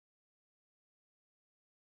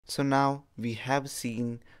So now we have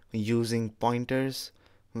seen using pointers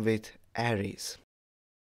with arrays.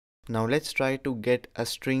 Now let's try to get a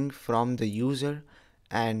string from the user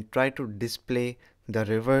and try to display the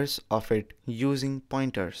reverse of it using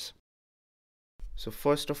pointers. So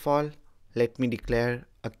first of all, let me declare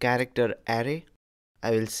a character array.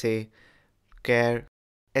 I will say char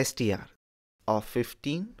str of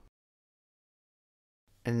 15,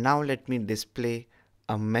 and now let me display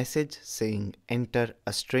a message saying enter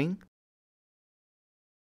a string.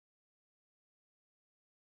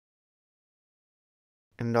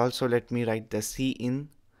 And also let me write the cin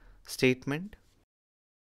statement.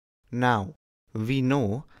 Now we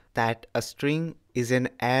know that a string is an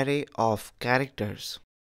array of characters.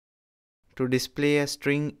 To display a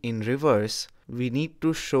string in reverse, we need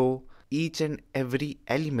to show each and every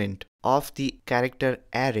element of the character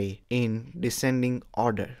array in descending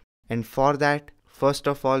order. And for that, first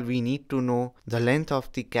of all, we need to know the length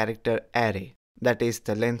of the character array, that is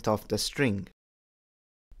the length of the string.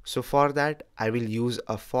 So for that, I will use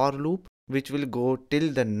a for loop which will go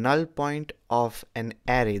till the null point of an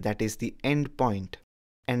array, that is the end point.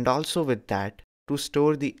 And also with that, to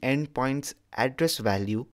store the endpoint's address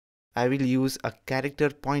value, I will use a character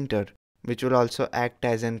pointer which will also act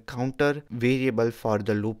as an counter variable for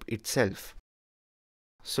the loop itself.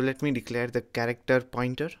 So let me declare the character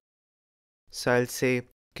pointer. So I'll say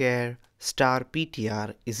char star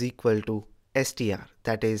ptr is equal to str,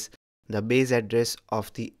 that is the base address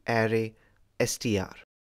of the array str.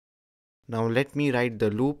 Now let me write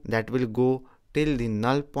the loop that will go till the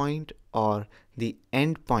null point or the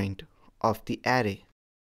end point of the array.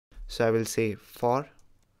 So I will say for,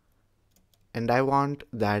 and I want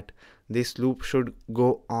that this loop should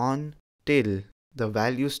go on till the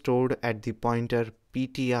value stored at the pointer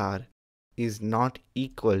ptr is not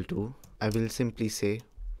equal to, I will simply say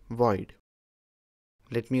void.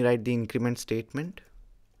 Let me write the increment statement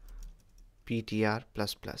ptr++.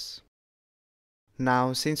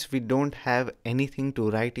 Now since we don't have anything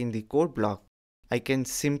to write in the code block, I can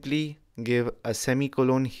simply give a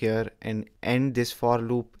semicolon here and end this for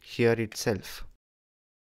loop here itself.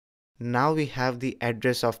 Now we have the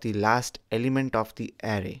address of the last element of the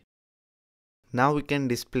array. Now we can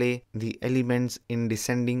display the elements in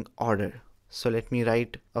descending order. So let me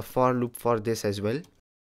write a for loop for this as well.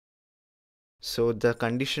 So the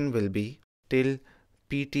condition will be till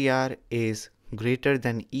ptr is greater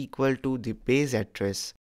than equal to the base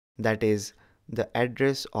address, that is the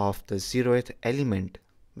address of the 0th element,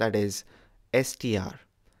 that is str,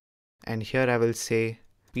 and here I will say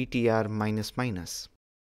ptr-.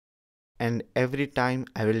 And every time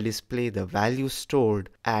I will display the value stored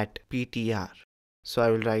at ptr. So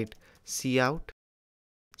I will write cout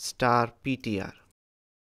star ptr.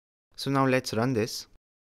 So now let's run this.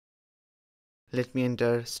 Let me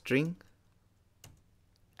enter string,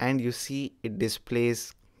 and you see it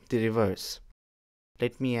displays the reverse.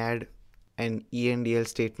 Let me add an endl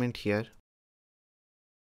statement here.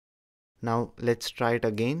 Now let's try it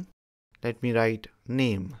again. Let me write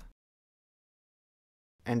name,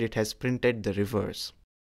 and it has printed the reverse.